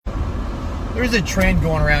there's a trend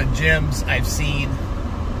going around gyms I've seen,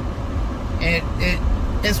 and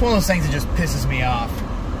it's one of those things that just pisses me off,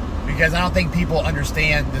 because I don't think people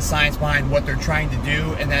understand the science behind what they're trying to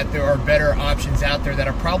do, and that there are better options out there that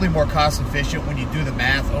are probably more cost efficient when you do the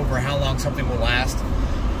math over how long something will last.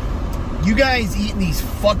 You guys eating these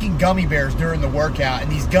fucking gummy bears during the workout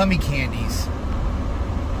and these gummy candies.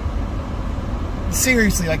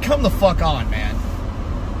 Seriously, like, come the fuck on, man.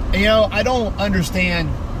 You know, I don't understand.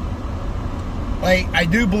 Like, I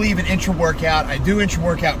do believe in intra-workout. I do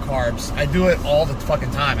intra-workout carbs. I do it all the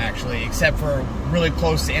fucking time, actually, except for really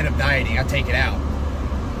close to end of dieting. I take it out.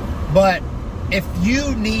 But if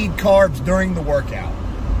you need carbs during the workout,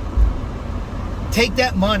 take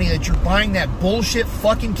that money that you're buying that bullshit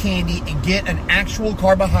fucking candy and get an actual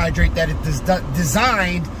carbohydrate that is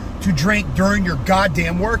designed to drink during your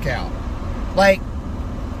goddamn workout. Like,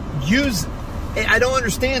 I don't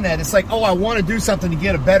understand that. It's like, oh, I want to do something to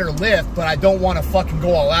get a better lift, but I don't want to fucking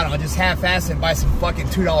go all out. I'll just half-ass it and buy some fucking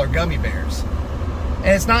 $2 gummy bears. And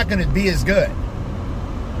it's not going to be as good.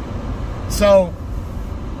 So,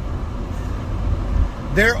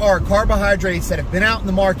 there are carbohydrates that have been out in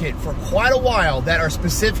the market for quite a while that are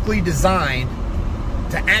specifically designed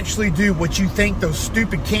to actually do what you think those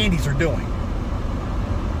stupid candies are doing.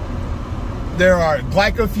 There are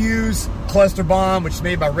Glycofuse, Cluster Bomb, which is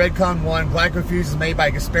made by Redcon 1. Glycofuse is made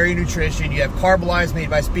by Gasperi Nutrition. You have Carbolize, made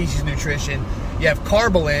by Species Nutrition. You have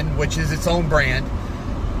Carbolin, which is its own brand,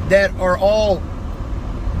 that are all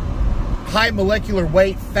high molecular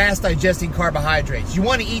weight, fast digesting carbohydrates. You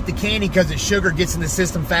want to eat the candy because the sugar gets in the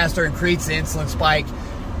system faster and creates the insulin spike,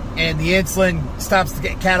 and the insulin stops the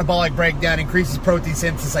catabolic breakdown, increases protein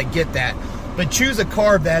synthesis. I get that. But choose a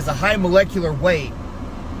carb that has a high molecular weight,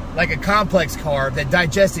 like a complex carb that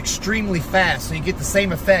digests extremely fast, so you get the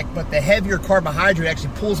same effect, but the heavier carbohydrate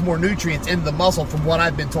actually pulls more nutrients into the muscle, from what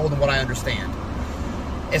I've been told and what I understand.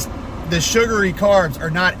 The sugary carbs are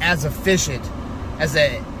not as efficient as a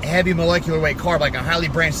heavy molecular weight carb, like a highly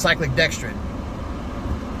branched cyclic dextrin.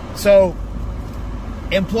 So,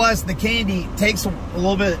 and plus the candy takes a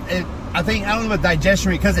little bit, I don't know about digestion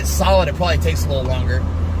rate, because it's solid, it probably takes a little longer.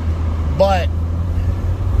 But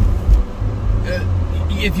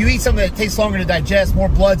if you eat something that takes longer to digest, more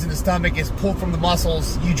blood's in the stomach, is pulled from the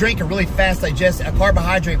muscles, you drink a really fast digest, a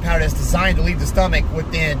carbohydrate powder that's designed to leave the stomach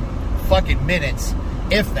within fucking minutes,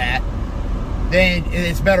 if that, then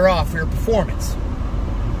it's better off for your performance.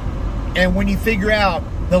 And when you figure out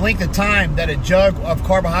the length of time that a jug of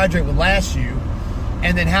carbohydrate would last you,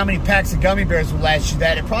 and then how many packs of gummy bears would last you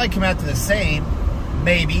that, it probably come out to the same,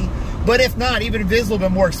 maybe. But if not, even if it is a little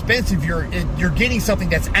bit more expensive, you're getting something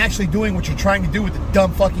that's actually doing what you're trying to do with the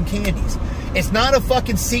dumb fucking candies. It's not a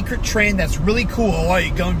fucking secret trend that's really cool. Oh, I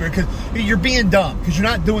eat gummy bear, because you're being dumb, because you're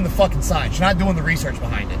not doing the fucking science. You're not doing the research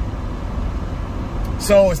behind it.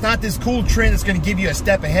 So it's not this cool trend that's going to give you a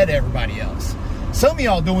step ahead of everybody else. Some of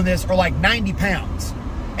y'all doing this are like 90 pounds.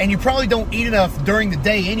 And you probably don't eat enough during the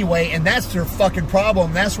day anyway, and that's your fucking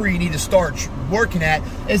problem. That's where you need to start working at,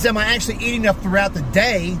 is am I actually eating enough throughout the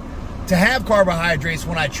day to have carbohydrates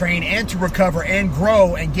when I train, and to recover and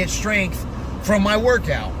grow and get strength from my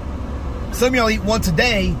workout? Some of y'all eat once a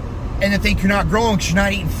day and then think you're not growing because you're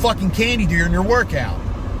not eating fucking candy during your workout.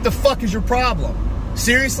 The fuck is your problem?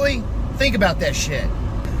 Seriously? Think about that shit.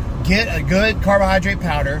 Get a good carbohydrate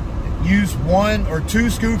powder. Use 1 or 2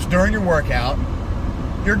 scoops during your workout.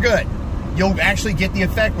 You're good. You'll actually get the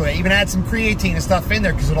effect with it. Even add some creatine and stuff in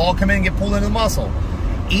there, because it'll all come in and get pulled into the muscle.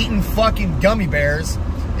 Eating fucking gummy bears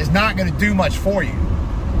is not going to do much for you.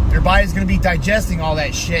 Your body's going to be digesting all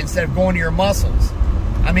that shit instead of going to your muscles.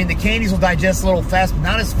 I mean, the candies will digest a little fast, but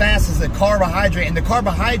not as fast as the carbohydrate. And the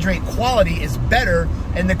carbohydrate quality is better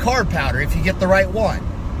in the carb powder if you get the right one.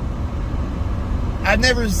 I've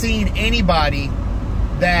never seen anybody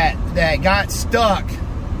that got stuck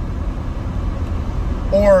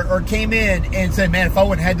or came in and said, man, if I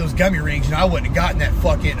wouldn't have had those gummy rings, I wouldn't have gotten that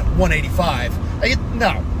fucking 185. Like,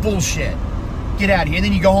 no, bullshit. Get out of here. And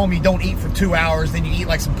then you go home, you don't eat for 2 hours, then you eat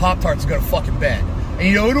like some Pop-Tarts and go to fucking bed. And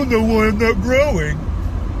you go, I don't know why I'm not growing.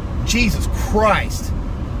 Jesus Christ.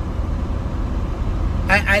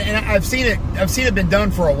 I've seen it been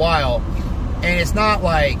done for a while, and it's not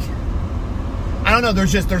like, I don't know,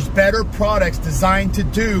 there's better products designed to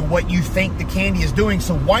do what you think the candy is doing,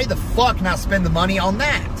 so why the fuck not spend the money on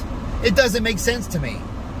that? It doesn't make sense to me.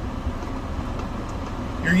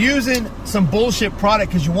 You're using some bullshit product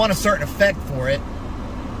because you want a certain effect for it,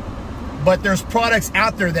 but there's products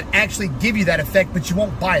out there that actually give you that effect, but you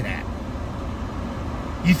won't buy that.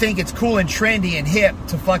 You think it's cool and trendy and hip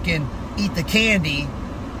to fucking eat the candy,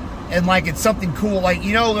 and like it's something cool, like,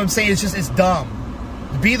 you know what I'm saying? It's dumb.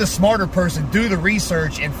 Be the smarter person, do the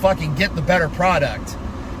research, and fucking get the better product.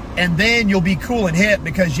 And then you'll be cool and hip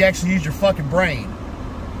because you actually use your fucking brain.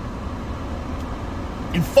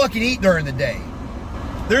 And fucking eat during the day.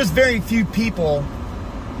 There's very few people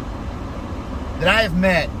that I have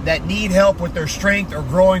met that need help with their strength or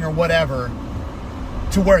growing or whatever,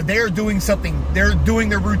 to where they're doing something, they're doing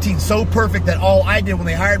their routine so perfect that all I did when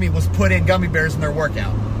they hired me was put in gummy bears in their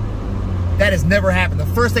workout. That has never happened. The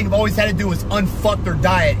first thing I've always had to do is unfuck their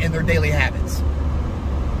diet and their daily habits.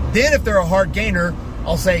 Then if they're a hard gainer,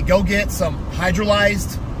 I'll say go get some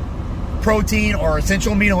hydrolyzed protein or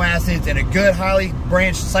essential amino acids and a good highly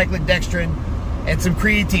branched cyclic dextrin and some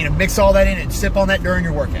creatine, and mix all that in and sip on that during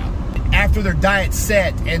your workout. After their diet's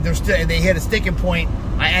set and they hit a sticking point,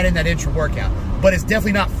 I add in that Intra workout. But it's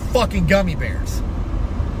definitely not fucking gummy bears,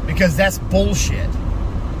 because that's bullshit.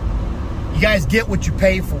 You guys get what you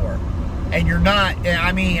pay for. And you're not,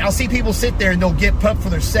 I mean, I'll see people sit there and they'll get pumped for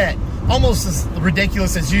their set, almost as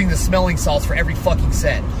ridiculous as using the smelling salts for every fucking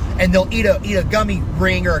set. And they'll eat a gummy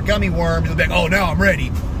ring or a gummy worm, and they'll be like, oh, now I'm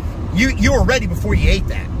ready. You were ready before you ate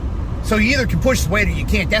that. So you either can push the weight or you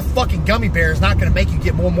can't. That fucking gummy bear is not going to make you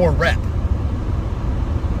get more and more rep.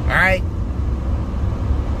 Alright?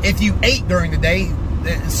 If you ate during the day,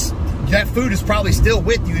 that food is probably still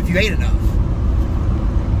with you if you ate enough.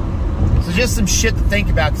 So just some shit to think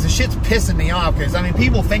about, because the shit's pissing me off. Because, I mean,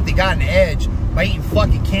 people think they got an edge by eating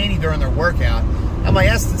fucking candy during their workout. I'm like,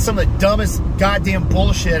 that's some of the dumbest goddamn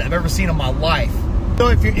bullshit I've ever seen in my life. So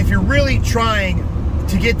if you're really trying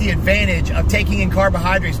to get the advantage of taking in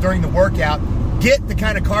carbohydrates during the workout, get the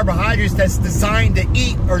kind of carbohydrates that's designed to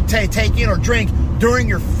eat or take in or drink during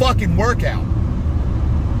your fucking workout.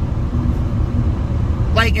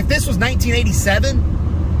 Like, if this was 1987...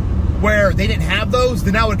 where they didn't have those,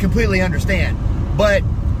 then I would completely understand. But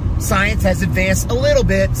science has advanced a little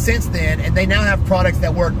bit since then, and they now have products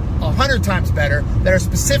that work 100 times better, that are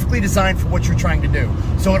specifically designed for what you're trying to do.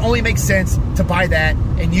 So it only makes sense to buy that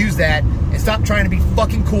and use that and stop trying to be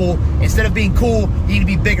fucking cool. Instead of being cool, you need to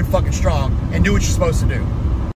be big and fucking strong and do what you're supposed to do.